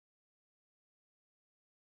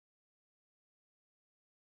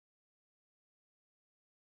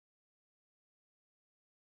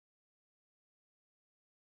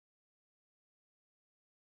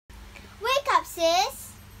Wake up,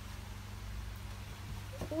 sis.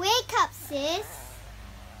 Wake up, sis.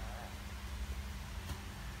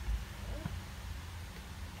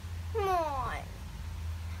 Come on.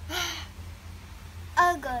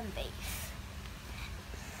 I'll go and bathe.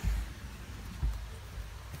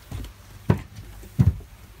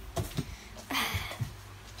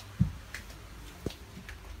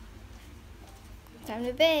 Time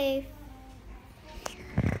to bathe.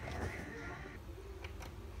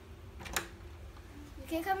 You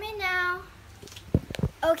can come in now.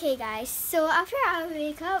 Okay guys, so after I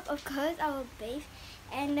wake up, of course I will bathe,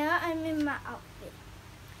 and now I'm in my outfit.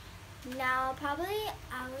 Now probably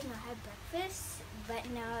I will not have breakfast, but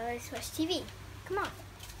now let's watch TV. Come on.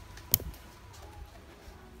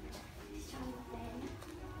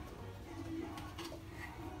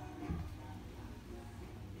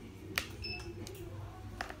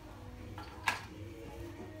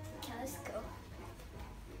 Okay, let's go.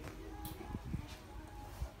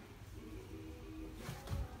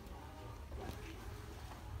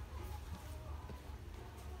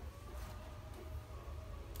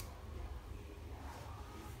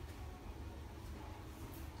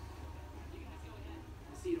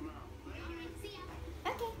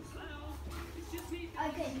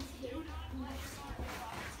 Okay.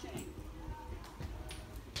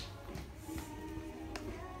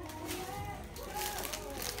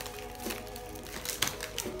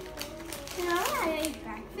 Now I eat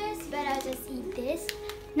breakfast, but I'll just eat this.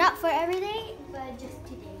 Not for every day, but just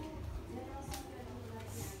today.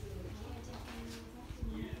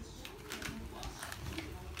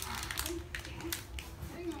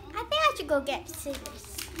 I think I should go get scissors.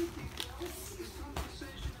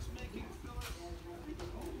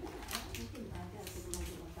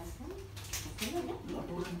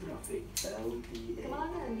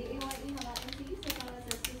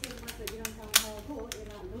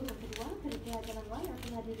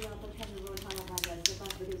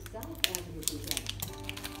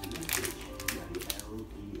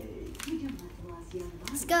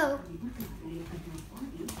 Let's go.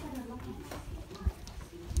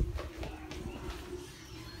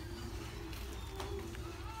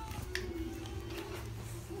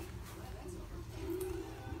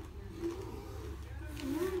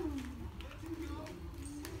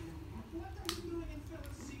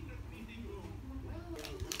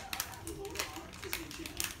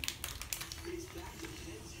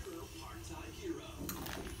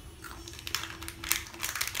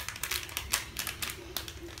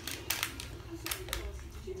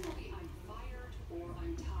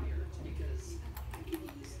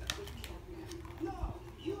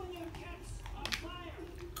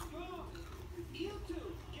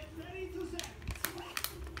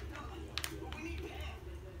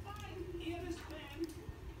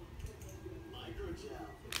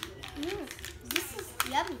 This is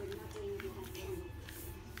yummy.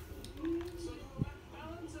 So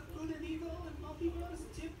balance of good and evil and multiverse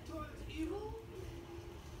tip towards evil?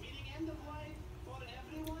 Meaning end of life for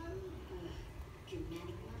everyone?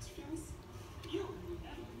 Dramatic much, Phyllis? You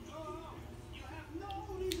have no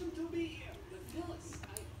reason to be here. But Phyllis,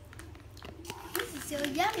 This is so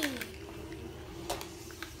yummy.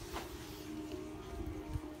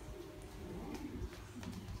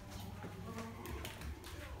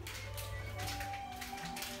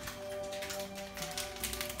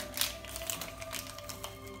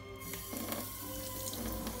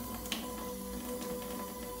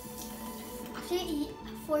 To eat,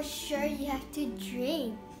 for sure you have to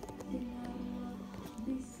drink.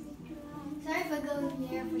 Sorry for going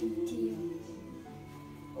here for you.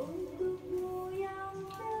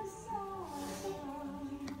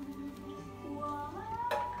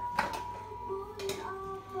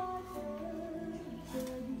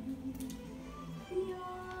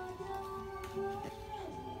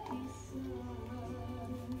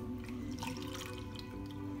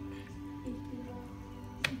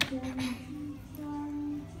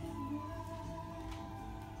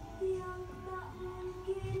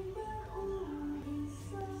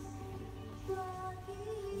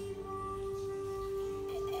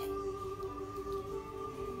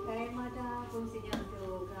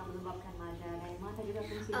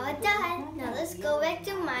 All done. Now let's go back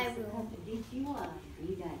to my room.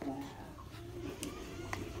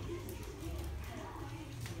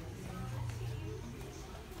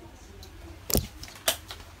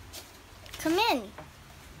 Come in.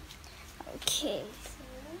 Okay.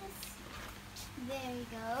 So there we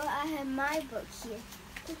go. I have my book here.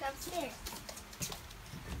 Look upstairs.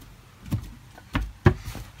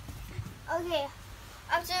 Okay.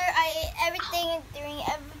 After I ate everything and doing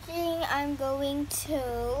everything, I'm going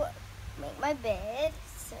to make my bed.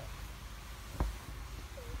 So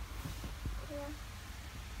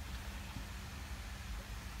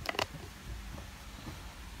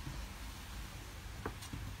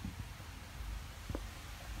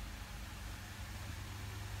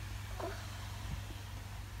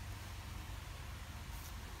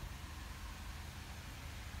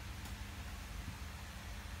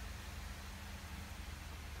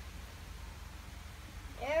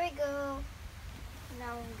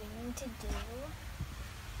to do.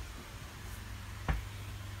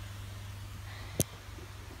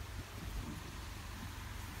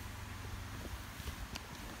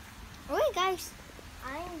 Alright guys,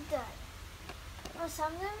 I'm done. Well,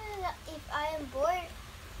 sometimes if I am bored,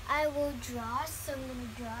 I will draw, so I'm going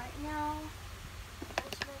to draw it now.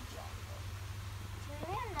 Where's my drawing?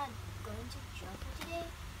 Today I'm not going to draw for today,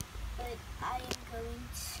 but I am going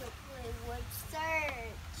to play word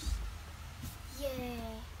search. Yay.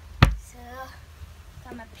 So,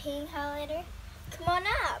 got my pink highlighter. Come on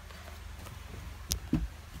up.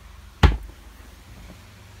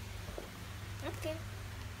 Okay.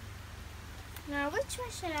 Now, which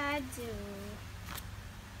one should I do?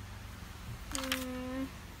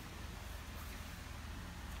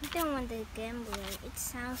 I don't want the gambler. It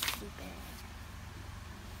sounds stupid.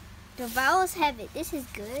 The vowels have it. This is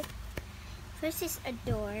good. First is a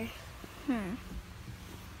door.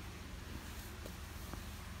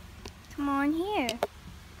 Come on here.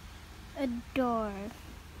 A door.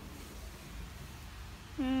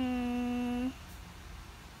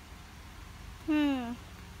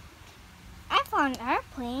 I found an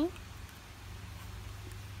airplane.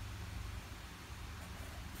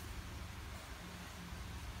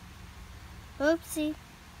 Oopsie.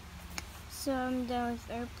 So I'm done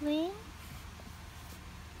with airplane.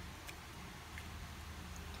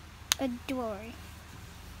 A door.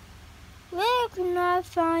 Where can I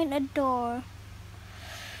find a door?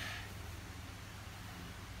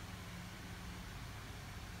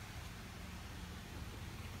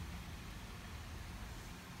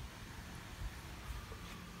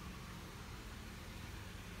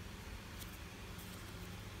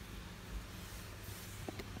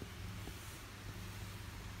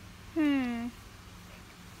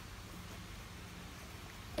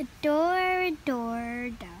 A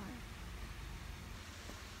door.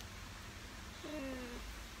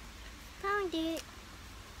 Found it.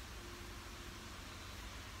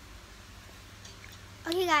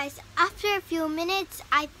 Okay guys, after a few minutes,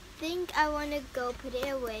 I think I want to go put it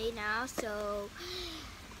away now, so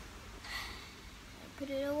I put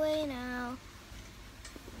it away now.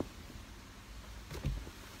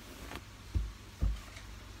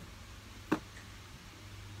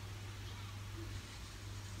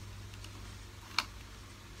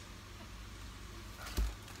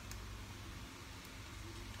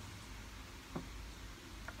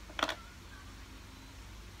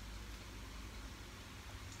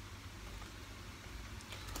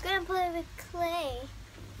 Gonna play with clay.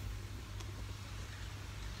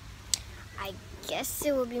 I guess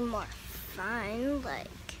it will be more fun, like,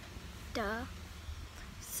 duh.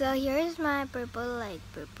 So here's my purple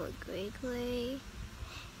gray clay.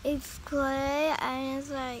 It's clay and it's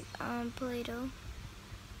like Play-Doh.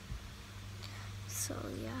 So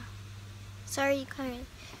yeah. Sorry you can't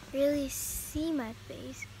really see my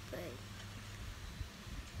face, but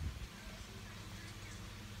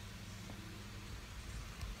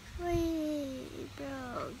wait,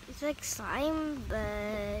 bro, it's like slime,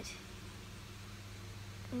 but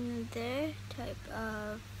another type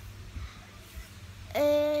of.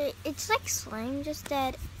 It's like slime, just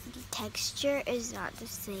that the texture is not the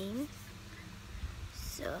same.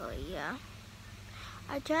 So yeah,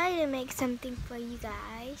 I'll try to make something for you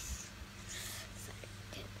guys.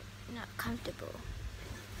 Sorry, not comfortable.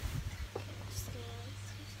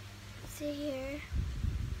 Sit here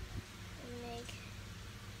and make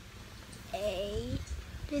a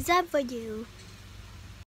design for you.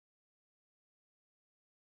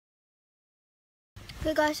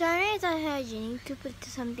 Okay guys, sorry I thought hygiene to put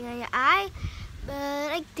something on your eye, but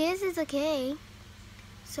like this is okay.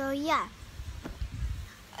 So yeah.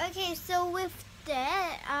 Okay, so with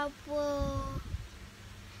that, I will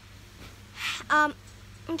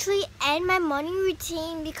actually end my morning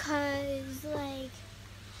routine because like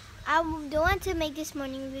I don't want to make this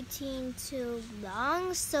morning routine too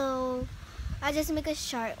long, so I'll just make a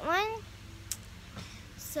short one.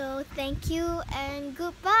 So thank you and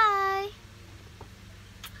goodbye.